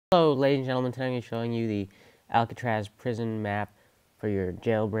Hello ladies and gentlemen, today I'm going to be showing you the Alcatraz prison map for your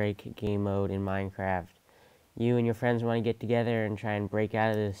Jailbreak game mode in Minecraft. You and your friends want to get together and try and break out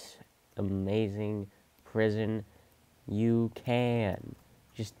of this amazing prison. You can.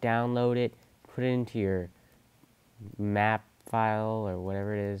 Just download it, put it into your map file or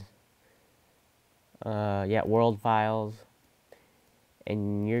whatever it is. World files.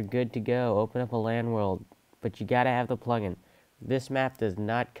 And you're good to go. Open up a LAN world, but you gotta have the plugin. This map does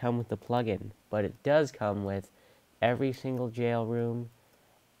not come with the plugin, but it does come with every single jail room,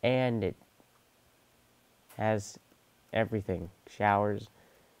 and it has everything. Showers,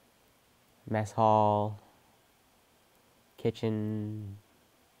 mess hall, kitchen,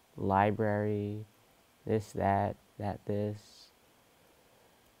 library, this, that, this.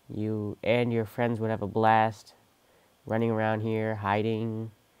 You and your friends would have a blast running around here,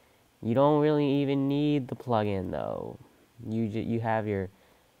 hiding. You don't really even need the plugin though. You have your,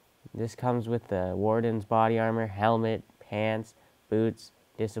 this comes with the warden's body armor, helmet, pants, boots,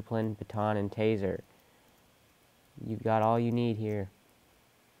 discipline, baton, and taser. You've got all you need here.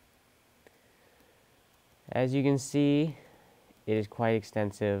 As you can see, it is quite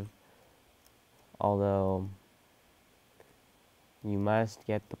extensive, although you must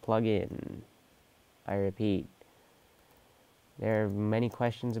get the plugin. I repeat. There are many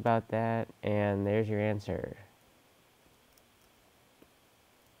questions about that, and there's your answer.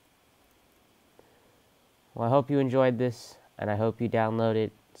 Well, I hope you enjoyed this, and I hope you download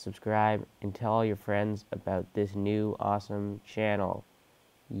it, subscribe, and tell all your friends about this new awesome channel.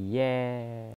 Yeah!